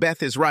 And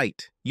Beth is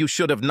right. You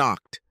should have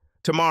knocked.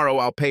 Tomorrow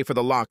I'll pay for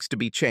the locks to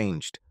be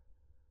changed."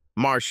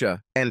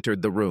 Marcia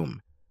entered the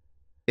room.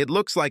 "It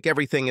looks like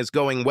everything is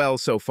going well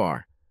so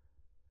far."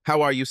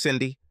 "How are you,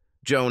 Cindy?"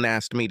 Joan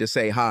asked me to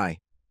say hi.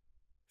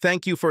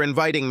 "Thank you for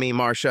inviting me,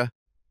 Marcia.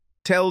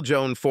 Tell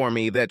Joan for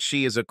me that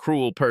she is a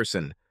cruel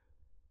person.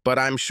 But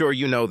I'm sure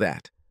you know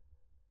that.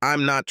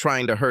 I'm not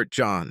trying to hurt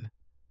John."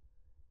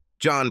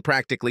 John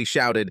practically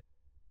shouted,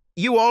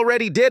 "You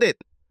already did it!"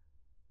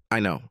 "I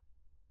know.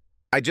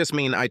 I just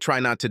mean I try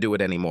not to do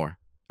it anymore.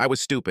 I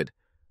was stupid.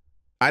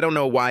 I don't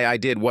know why I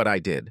did what I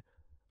did.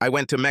 I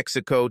went to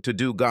Mexico to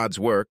do God's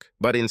work,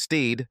 but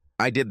instead,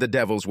 I did the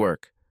devil's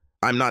work.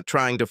 I'm not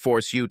trying to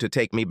force you to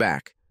take me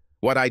back.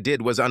 What I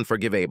did was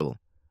unforgivable.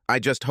 I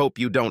just hope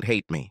you don't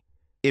hate me.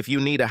 If you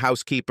need a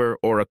housekeeper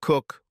or a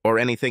cook or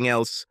anything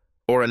else,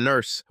 or a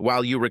nurse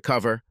while you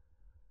recover,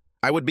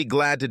 I would be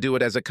glad to do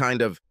it as a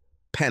kind of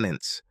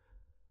penance.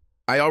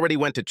 I already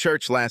went to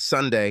church last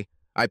Sunday.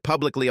 I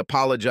publicly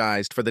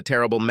apologized for the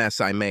terrible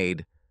mess I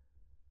made.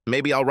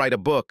 Maybe I'll write a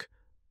book,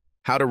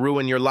 How to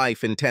Ruin Your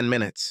Life in 10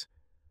 Minutes.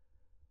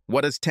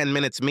 "What does 10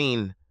 minutes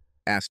mean?"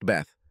 asked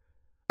Beth.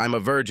 "I'm a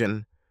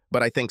virgin,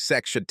 but I think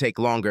sex should take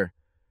longer."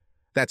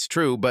 "That's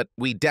true, but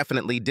we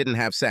definitely didn't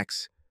have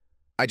sex.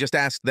 I just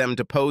asked them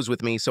to pose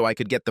with me so I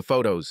could get the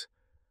photos.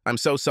 I'm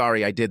so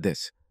sorry I did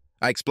this."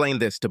 I explained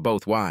this to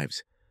both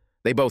wives.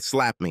 They both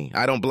slapped me.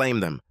 I don't blame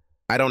them.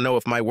 I don't know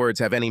if my words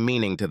have any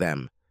meaning to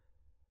them.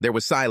 There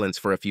was silence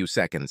for a few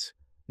seconds.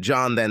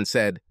 John then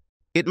said,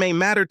 "It may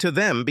matter to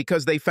them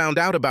because they found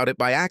out about it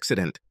by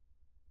accident.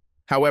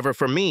 However,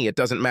 for me, it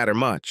doesn't matter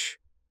much.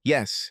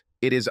 Yes,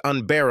 it is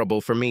unbearable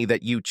for me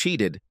that you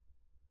cheated.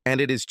 And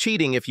it is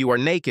cheating if you are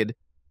naked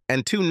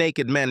and 2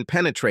 naked men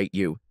penetrate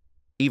you,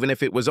 even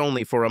if it was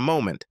only for a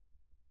moment.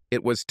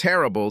 It was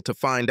terrible to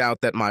find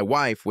out that my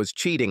wife was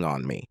cheating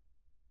on me.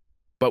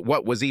 But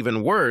what was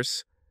even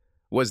worse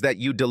was that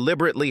you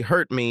deliberately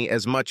hurt me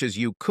as much as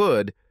you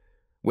could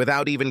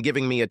without even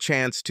giving me a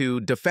chance to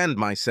defend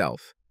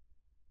myself.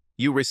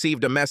 You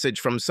received a message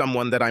from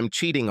someone that I'm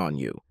cheating on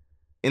you.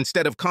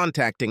 Instead of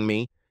contacting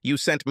me, you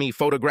sent me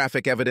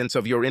photographic evidence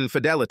of your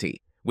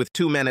infidelity with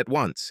 2 men at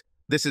once.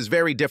 This is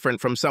very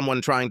different from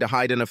someone trying to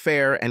hide an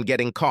affair and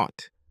getting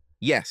caught.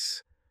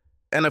 Yes,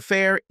 an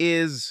affair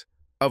is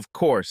Of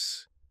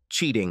course,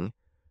 cheating,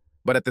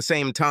 but at the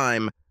same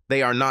time,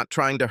 they are not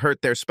trying to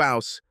hurt their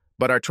spouse,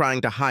 but are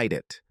trying to hide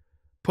it.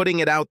 Putting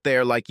it out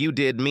there like you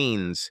did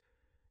means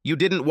you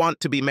didn't want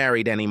to be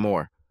married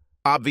anymore.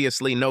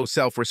 Obviously, no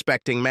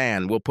self-respecting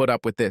man will put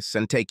up with this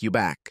and take you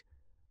back.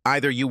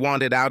 Either you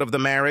wanted out of the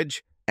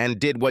marriage and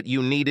did what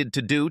you needed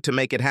to do to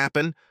make it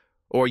happen,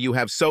 or you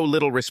have so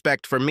little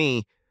respect for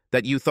me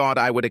that you thought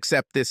I would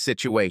accept this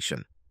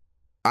situation.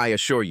 I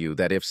assure you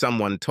that if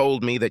someone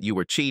told me that you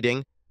were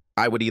cheating,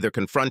 I would either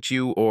confront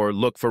you or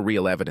look for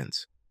real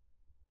evidence.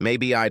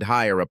 Maybe I'd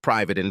hire a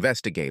private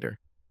investigator.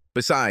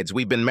 Besides,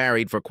 we've been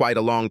married for quite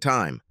a long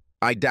time.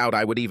 I doubt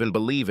I would even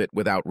believe it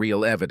without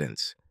real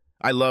evidence.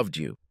 I loved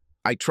you.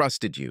 I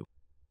trusted you.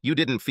 You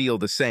didn't feel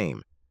the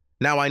same.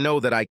 Now I know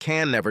that I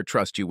can never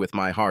trust you with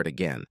my heart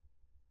again.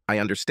 I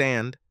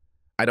understand.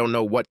 I don't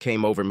know what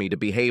came over me to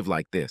behave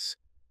like this.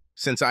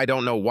 Since I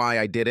don't know why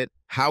I did it,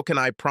 how can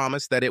I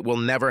promise that it will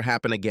never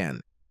happen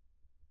again?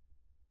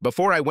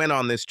 Before I went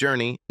on this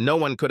journey, no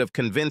one could have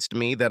convinced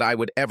me that I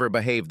would ever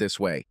behave this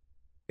way.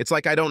 It's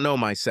like I don't know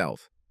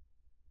myself.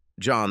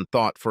 John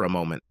thought for a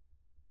moment.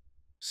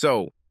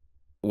 So,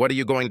 what are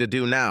you going to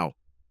do now?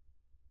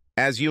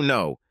 As you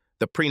know,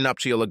 the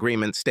prenuptial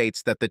agreement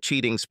states that the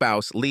cheating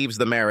spouse leaves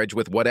the marriage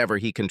with whatever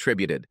he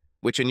contributed,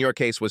 which in your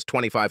case was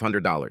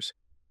 $2,500.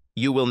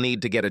 You will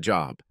need to get a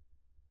job.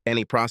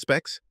 Any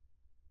prospects?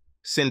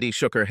 Cindy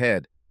shook her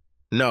head.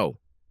 No.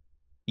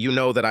 You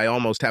know that I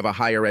almost have a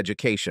higher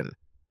education,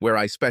 where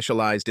I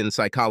specialized in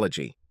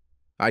psychology.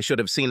 I should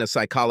have seen a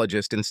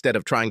psychologist instead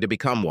of trying to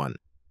become one.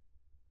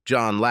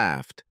 John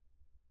laughed.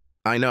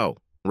 I know,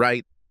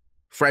 right?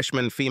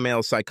 Freshman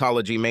female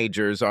psychology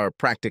majors are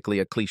practically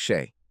a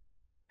cliché.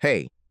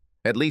 Hey,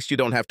 at least you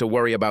don't have to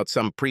worry about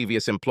some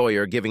previous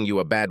employer giving you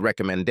a bad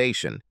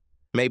recommendation.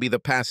 Maybe the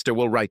pastor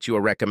will write you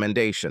a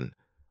recommendation,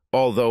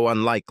 although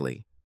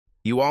unlikely.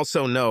 You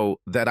also know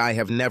that I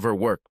have never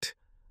worked.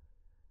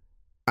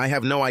 I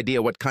have no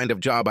idea what kind of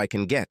job I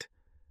can get.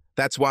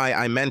 That's why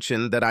I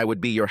mentioned that I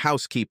would be your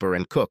housekeeper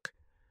and cook.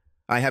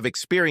 I have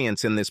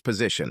experience in this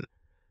position.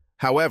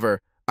 However,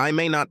 I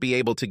may not be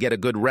able to get a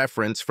good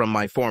reference from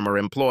my former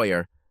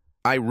employer.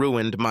 I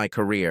ruined my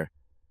career.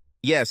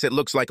 Yes, it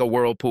looks like a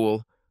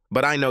whirlpool,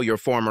 but I know your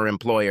former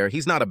employer.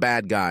 He's not a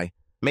bad guy.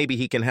 Maybe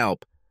he can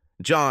help.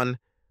 John,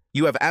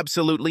 you have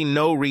absolutely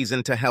no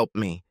reason to help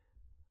me.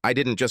 I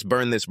didn't just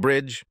burn this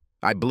bridge,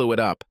 I blew it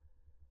up.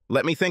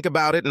 Let me think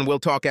about it and we'll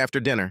talk after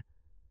dinner.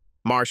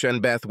 Marcia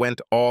and Beth went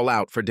all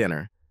out for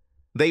dinner.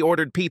 They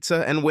ordered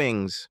pizza and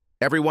wings.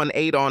 Everyone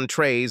ate on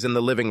trays in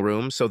the living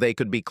room so they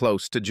could be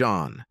close to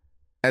John.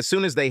 As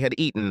soon as they had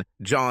eaten,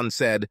 John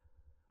said,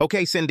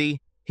 Okay,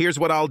 Cindy, here's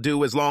what I'll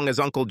do as long as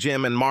Uncle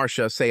Jim and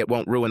Marcia say it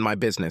won't ruin my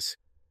business.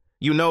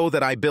 You know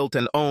that I built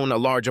and own a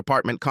large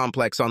apartment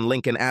complex on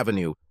Lincoln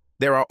Avenue.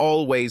 There are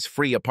always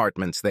free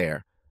apartments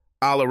there.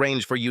 I'll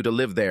arrange for you to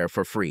live there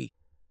for free.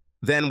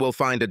 Then we'll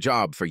find a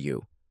job for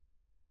you.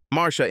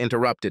 Marcia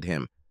interrupted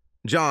him.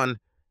 John,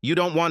 you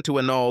don't want to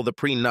annul the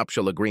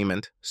prenuptial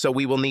agreement, so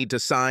we will need to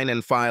sign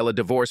and file a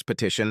divorce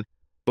petition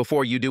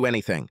before you do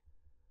anything.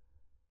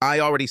 I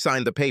already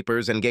signed the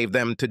papers and gave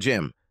them to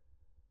Jim,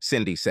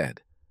 Cindy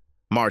said.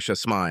 Marcia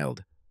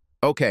smiled.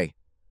 Okay.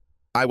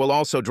 I will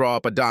also draw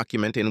up a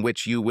document in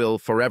which you will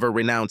forever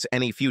renounce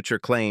any future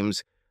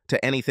claims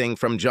to anything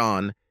from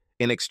John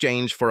in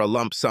exchange for a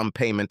lump sum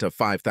payment of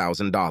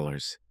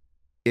 $5,000.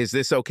 Is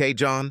this okay,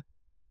 John?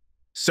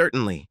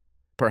 Certainly.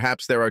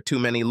 Perhaps there are too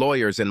many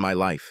lawyers in my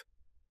life.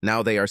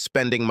 Now they are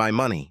spending my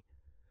money.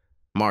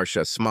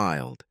 Marcia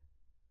smiled.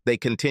 They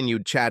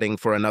continued chatting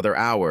for another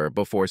hour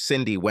before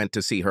Cindy went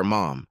to see her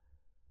mom.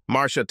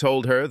 Marcia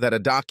told her that a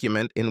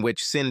document in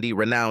which Cindy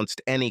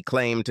renounced any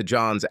claim to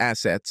John's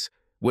assets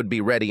would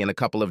be ready in a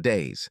couple of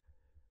days.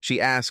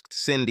 She asked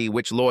Cindy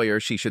which lawyer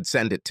she should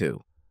send it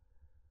to.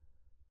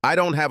 I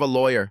don't have a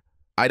lawyer.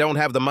 I don't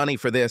have the money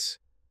for this.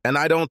 And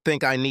I don't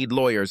think I need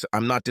lawyers.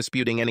 I'm not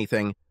disputing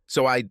anything.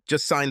 So I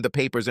just signed the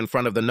papers in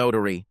front of the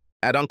notary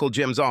at Uncle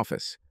Jim's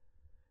office.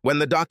 When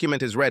the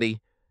document is ready,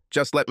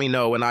 just let me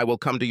know and I will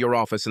come to your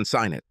office and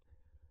sign it.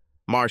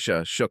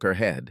 Marcia shook her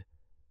head.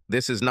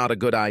 This is not a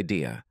good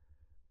idea.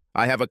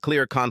 I have a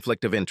clear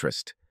conflict of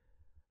interest.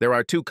 There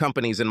are 2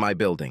 companies in my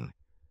building.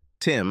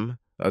 Tim,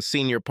 a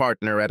senior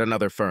partner at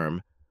another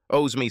firm,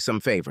 owes me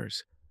some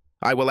favors.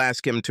 I will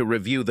ask him to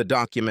review the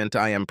document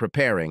I am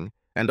preparing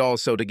and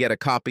also to get a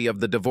copy of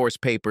the divorce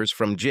papers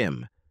from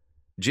Jim.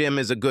 Jim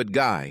is a good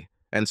guy,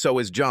 and so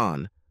is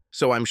John,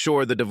 so I'm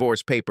sure the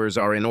divorce papers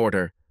are in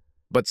order,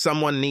 but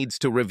someone needs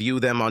to review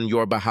them on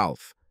your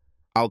behalf.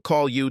 I'll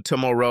call you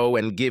tomorrow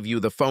and give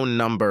you the phone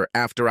number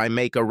after I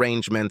make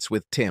arrangements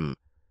with Tim.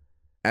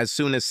 As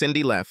soon as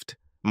Cindy left,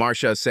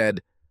 Marcia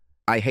said,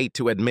 I hate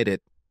to admit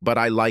it, but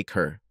I like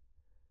her.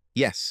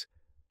 Yes,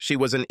 she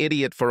was an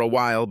idiot for a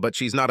while, but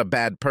she's not a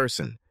bad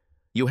person.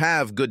 You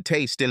have good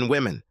taste in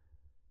women.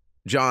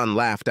 John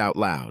laughed out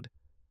loud.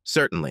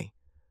 Certainly.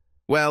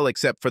 Well,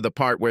 except for the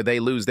part where they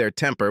lose their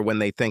temper when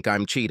they think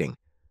I'm cheating.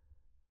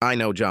 I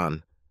know,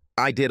 John.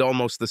 I did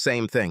almost the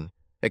same thing,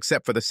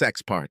 except for the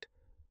sex part.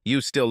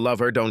 You still love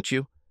her, don't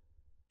you?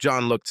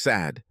 John looked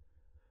sad.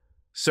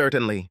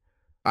 Certainly.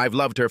 I've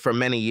loved her for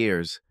many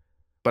years,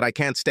 but I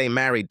can't stay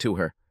married to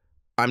her.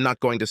 I'm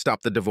not going to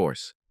stop the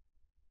divorce.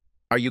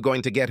 Are you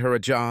going to get her a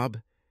job?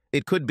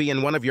 It could be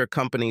in one of your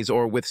companies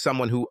or with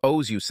someone who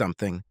owes you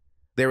something.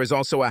 There is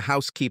also a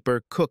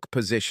housekeeper cook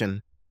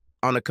position.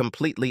 On a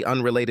completely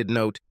unrelated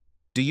note,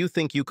 do you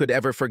think you could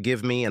ever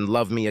forgive me and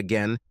love me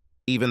again,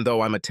 even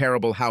though I'm a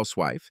terrible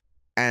housewife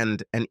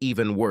and an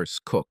even worse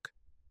cook?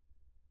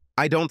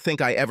 I don't think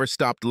I ever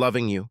stopped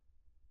loving you.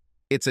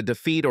 It's a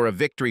defeat or a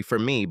victory for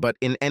me, but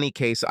in any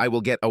case, I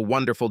will get a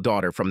wonderful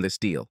daughter from this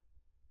deal.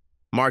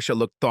 Marcia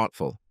looked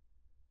thoughtful.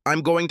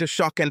 I'm going to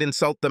shock and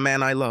insult the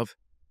man I love.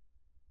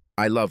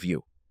 I love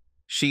you.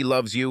 She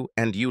loves you,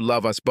 and you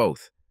love us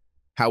both.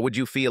 How would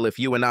you feel if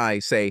you and I,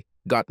 say,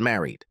 got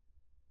married?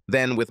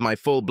 Then, with my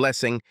full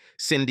blessing,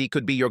 Cindy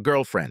could be your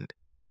girlfriend.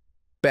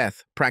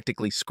 Beth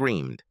practically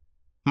screamed.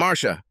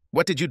 Marcia,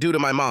 what did you do to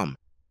my mom?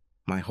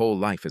 My whole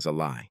life is a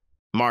lie.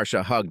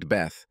 Marcia hugged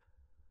Beth.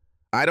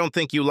 I don't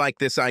think you like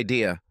this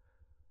idea.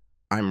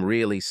 I'm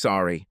really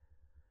sorry.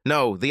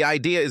 No, the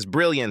idea is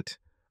brilliant.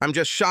 I'm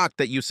just shocked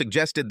that you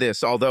suggested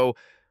this, although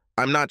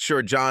I'm not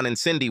sure John and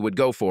Cindy would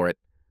go for it.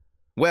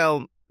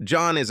 Well,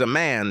 John is a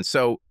man,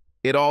 so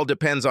it all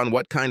depends on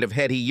what kind of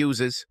head he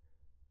uses.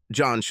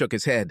 John shook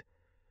his head.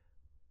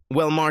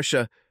 Well,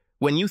 Marcia,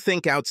 when you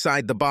think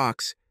outside the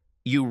box,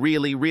 you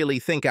really, really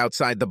think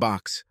outside the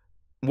box.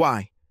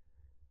 Why?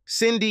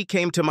 Cindy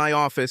came to my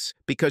office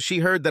because she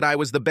heard that I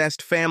was the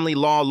best family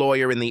law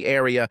lawyer in the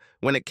area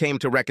when it came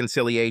to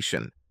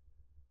reconciliation.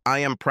 I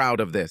am proud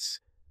of this.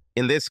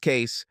 In this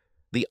case,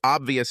 the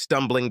obvious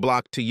stumbling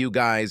block to you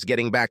guys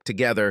getting back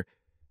together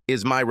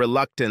is my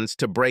reluctance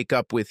to break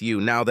up with you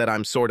now that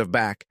I'm sort of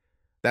back.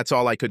 That's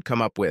all I could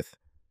come up with.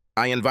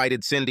 I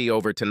invited Cindy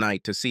over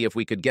tonight to see if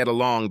we could get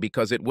along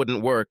because it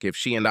wouldn't work if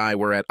she and I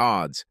were at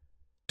odds.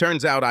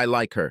 Turns out I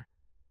like her,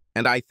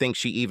 and I think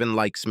she even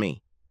likes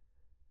me.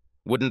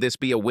 Wouldn't this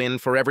be a win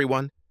for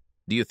everyone?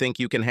 Do you think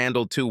you can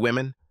handle 2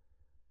 women?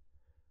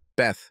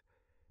 Beth,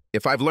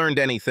 if I've learned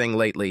anything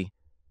lately,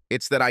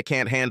 it's that I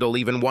can't handle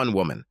even 1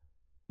 woman,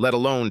 let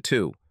alone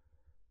 2.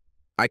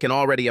 I can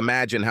already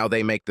imagine how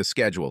they make the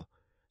schedule.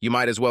 You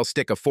might as well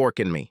stick a fork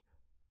in me.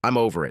 I'm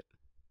over it.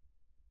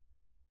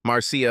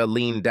 Marcia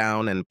leaned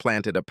down and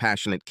planted a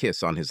passionate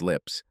kiss on his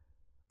lips.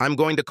 I'm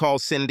going to call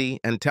Cindy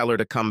and tell her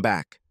to come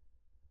back.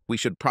 We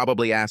should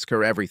probably ask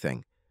her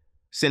everything.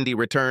 Cindy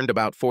returned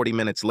about 40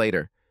 minutes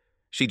later.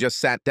 She just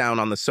sat down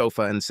on the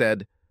sofa and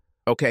said,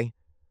 Okay,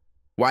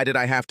 why did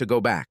I have to go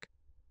back?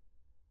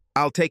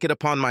 I'll take it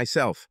upon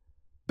myself,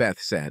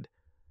 Beth said.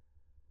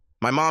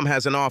 My mom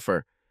has an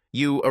offer.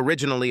 You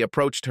originally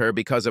approached her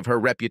because of her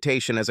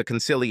reputation as a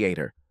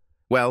conciliator.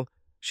 Well,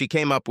 she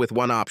came up with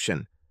one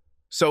option.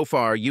 So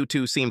far, you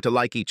 2 seem to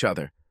like each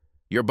other.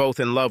 You're both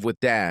in love with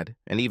Dad,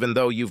 and even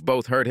though you've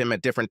both hurt him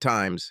at different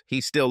times,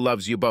 he still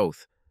loves you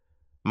both.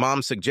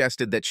 Mom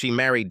suggested that she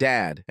marry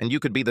Dad, and you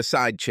could be the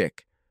side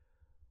chick.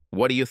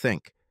 What do you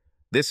think?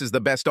 This is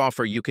the best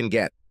offer you can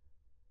get.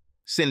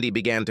 Cindy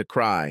began to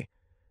cry,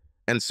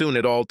 and soon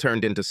it all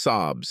turned into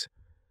sobs.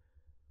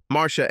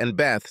 Marcia and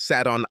Beth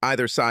sat on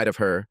either side of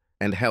her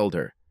and held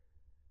her.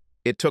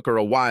 It took her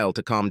a while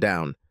to calm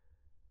down.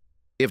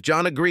 If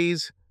John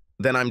agrees,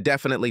 then I'm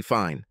definitely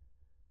fine.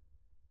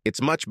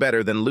 It's much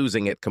better than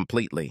losing it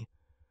completely.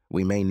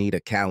 We may need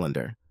a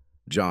calendar,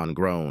 John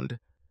groaned.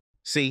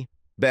 See,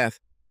 Beth,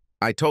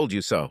 I told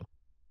you so.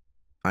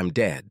 I'm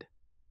dead.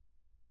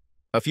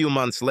 A few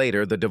months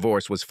later, the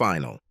divorce was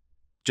final.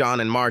 John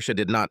and Marcia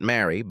did not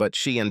marry, but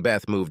she and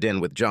Beth moved in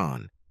with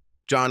John.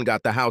 John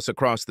got the house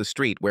across the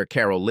street where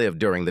Carol lived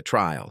during the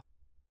trial.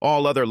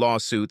 All other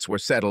lawsuits were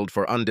settled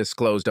for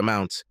undisclosed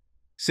amounts.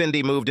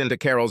 Cindy moved into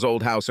Carol's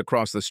old house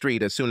across the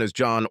street as soon as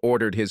John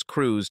ordered his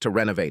crews to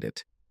renovate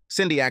it.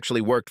 Cindy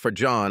actually worked for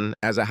John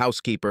as a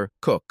housekeeper,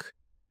 cook,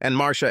 and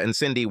Marcia and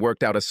Cindy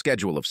worked out a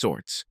schedule of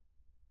sorts.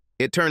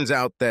 It turns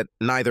out that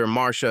neither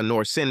Marcia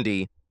nor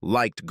Cindy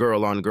liked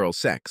girl-on-girl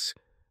sex,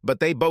 but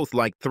they both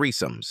liked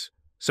threesomes.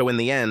 So in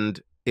the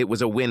end, it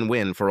was a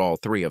win-win for all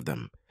 3 of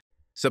them.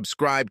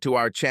 Subscribe to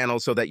our channel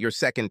so that your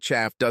second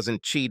chaff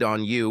doesn't cheat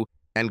on you,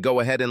 and go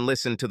ahead and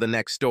listen to the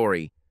next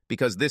story,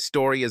 because this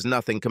story is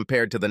nothing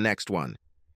compared to the next one.